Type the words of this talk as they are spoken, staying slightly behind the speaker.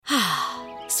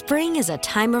Spring is a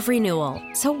time of renewal,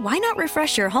 so why not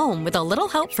refresh your home with a little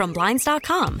help from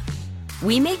Blinds.com?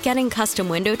 We make getting custom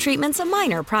window treatments a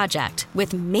minor project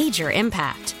with major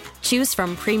impact. Choose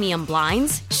from premium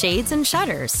blinds, shades, and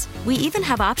shutters. We even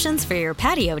have options for your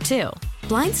patio, too.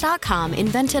 Blinds.com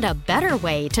invented a better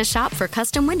way to shop for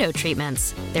custom window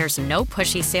treatments. There's no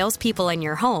pushy salespeople in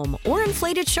your home or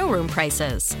inflated showroom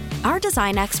prices. Our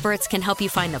design experts can help you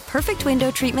find the perfect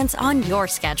window treatments on your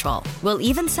schedule. We'll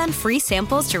even send free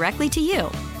samples directly to you.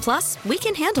 Plus, we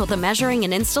can handle the measuring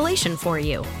and installation for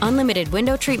you. Unlimited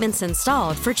window treatments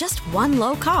installed for just one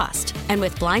low cost. And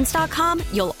with Blinds.com,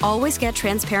 you'll always get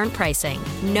transparent pricing.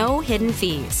 No hidden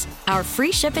fees. Our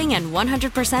free shipping and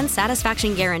 100%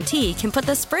 satisfaction guarantee can put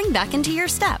the spring back into your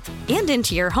step and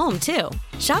into your home, too.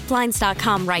 Shop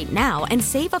Blinds.com right now and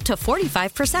save up to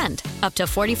 45%. Up to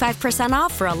 45%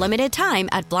 off for a limited time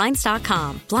at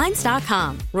Blinds.com.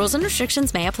 Blinds.com. Rules and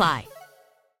restrictions may apply.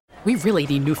 We really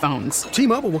need new phones.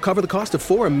 T-Mobile will cover the cost of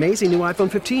 4 amazing new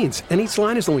iPhone 15s, and each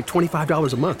line is only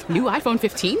 $25 a month. New iPhone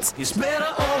 15s? It's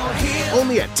better over here.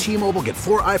 Only at T-Mobile, get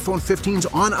 4 iPhone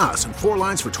 15s on us and 4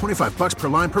 lines for $25 per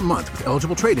line per month with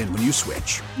eligible trade-in when you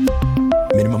switch.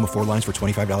 Minimum of 4 lines for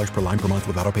 $25 per line per month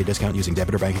with autopay discount using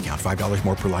debit or bank account. $5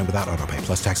 more per line without autopay,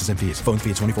 plus taxes and fees. Phone fee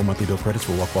at 24 monthly bill credits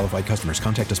for well-qualified customers.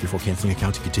 Contact us before canceling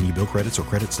account to continue bill credits or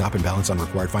credit stop and balance on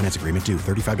required finance agreement due.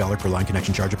 $35 per line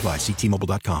connection charge applies. See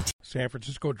T-Mobile.com. San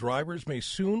Francisco drivers may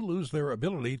soon lose their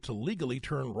ability to legally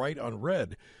turn right on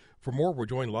red. For more, we're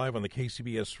joined live on the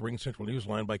KCBS Ring Central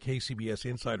Newsline by KCBS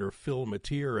insider Phil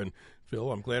MTA. And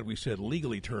Phil, I'm glad we said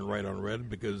legally turn right on red,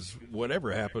 because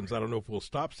whatever happens, I don't know if we'll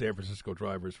stop San Francisco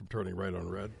drivers from turning right on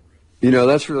red. You know,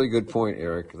 that's a really good point,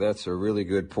 Eric. That's a really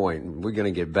good point. We're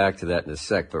going to get back to that in a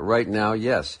sec. But right now,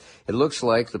 yes, it looks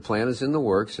like the plan is in the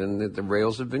works and that the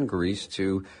rails have been greased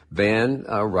to ban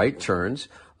right turns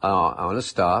on a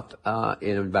stop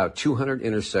in about 200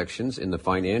 intersections in the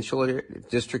financial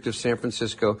district of San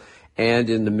Francisco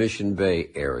and in the Mission Bay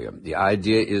area. The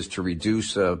idea is to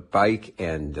reduce bike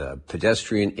and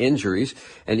pedestrian injuries.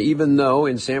 And even though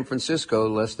in San Francisco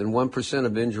less than 1%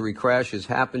 of injury crashes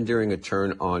happen during a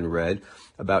turn on red,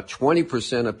 about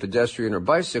 20% of pedestrian or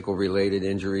bicycle-related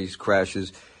injuries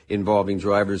crashes involving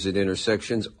drivers at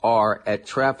intersections are at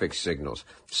traffic signals.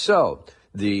 So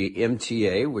the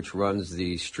MTA, which runs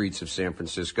the streets of San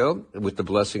Francisco, with the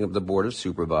blessing of the Board of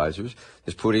Supervisors,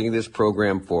 is putting this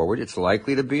program forward. It's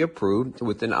likely to be approved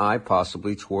with an eye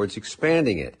possibly towards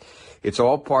expanding it. It's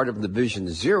all part of the Vision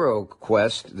Zero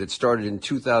quest that started in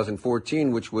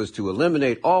 2014, which was to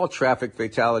eliminate all traffic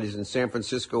fatalities in San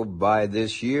Francisco by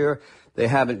this year. They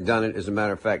haven't done it. As a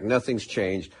matter of fact, nothing's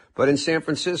changed. But in San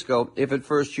Francisco, if at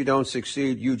first you don't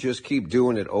succeed, you just keep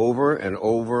doing it over and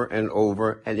over and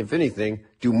over, and if anything,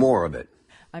 do more of it.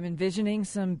 I'm envisioning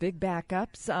some big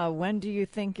backups. When do you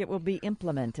think it will be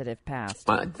implemented if passed?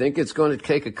 I think it's going to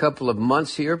take a couple of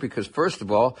months here because, first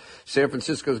of all, San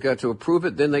Francisco's got to approve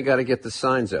it, then they got to get the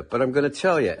signs up. But I'm going to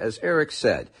tell you, as Eric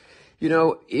said, you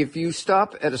know, if you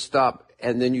stop at a stop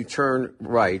and then you turn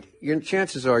right, your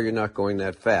chances are you're not going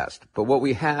that fast. But what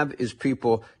we have is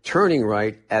people turning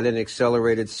right at an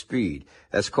accelerated speed.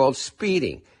 That's called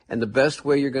speeding. And the best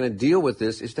way you're going to deal with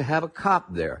this is to have a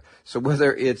cop there. So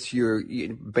whether it's you're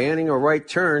banning a right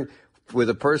turn with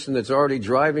a person that's already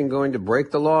driving going to break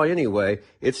the law anyway,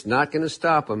 it's not going to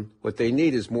stop them. What they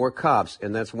need is more cops.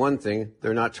 And that's one thing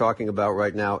they're not talking about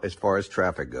right now as far as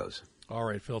traffic goes. All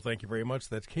right, Phil, thank you very much.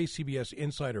 That's KCBS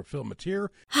insider Phil MTA.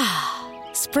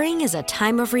 Spring is a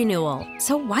time of renewal,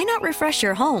 so why not refresh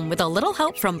your home with a little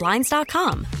help from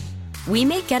Blinds.com? We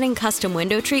make getting custom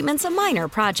window treatments a minor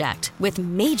project with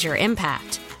major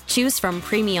impact. Choose from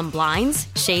premium blinds,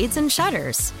 shades, and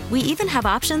shutters. We even have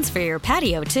options for your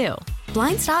patio, too.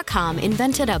 Blinds.com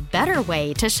invented a better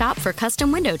way to shop for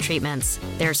custom window treatments.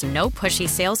 There's no pushy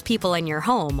salespeople in your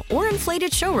home or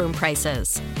inflated showroom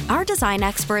prices. Our design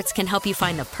experts can help you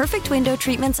find the perfect window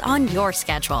treatments on your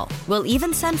schedule. We'll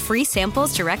even send free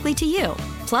samples directly to you.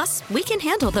 Plus, we can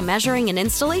handle the measuring and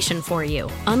installation for you.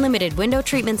 Unlimited window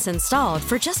treatments installed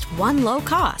for just one low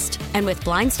cost. And with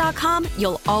Blinds.com,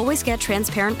 you'll always get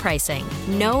transparent pricing.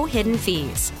 No hidden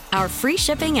fees. Our free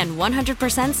shipping and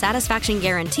 100% satisfaction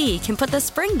guarantee can put the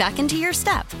spring back into your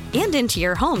step and into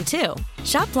your home, too.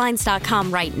 Shop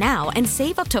Blinds.com right now and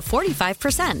save up to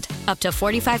 45%. Up to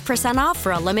 45% off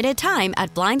for a limited time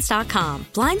at Blinds.com.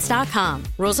 Blinds.com.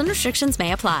 Rules and restrictions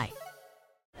may apply.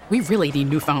 We really need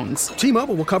new phones.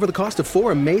 T-Mobile will cover the cost of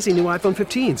 4 amazing new iPhone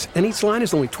 15s, and each line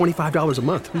is only $25 a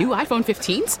month. New iPhone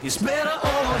 15s? It's better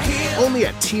over here. Only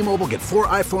at T-Mobile, get 4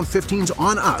 iPhone 15s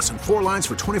on us and 4 lines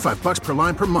for $25 per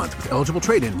line per month with eligible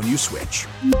trade-in when you switch.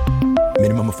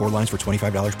 Minimum of 4 lines for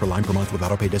 $25 per line per month with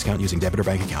auto pay discount using debit or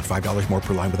bank account. $5 more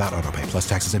per line without auto pay, plus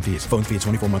taxes and fees. Phone fee at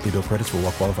 24 monthly bill credits for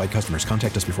well qualified customers.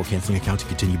 Contact us before canceling account to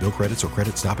continue bill credits or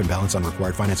credit stop and balance on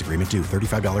required finance agreement due.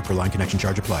 $35 per line connection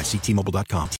charge applies. See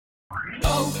T-Mobile.com.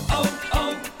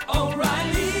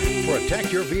 O'Reilly.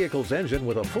 Protect your vehicle's engine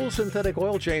with a full synthetic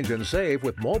oil change and save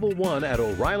with Mobile One at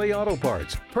O'Reilly Auto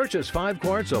Parts. Purchase 5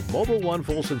 quarts of Mobile One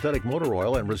full synthetic motor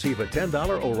oil and receive a $10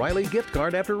 O'Reilly gift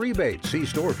card after rebate. See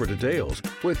store for details.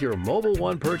 With your Mobile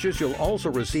One purchase, you'll also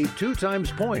receive 2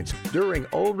 times points during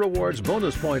O Rewards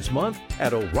Bonus Points Month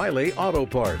at O'Reilly Auto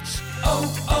Parts.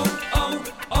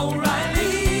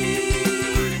 O'Reilly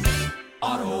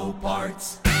Auto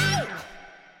Parts.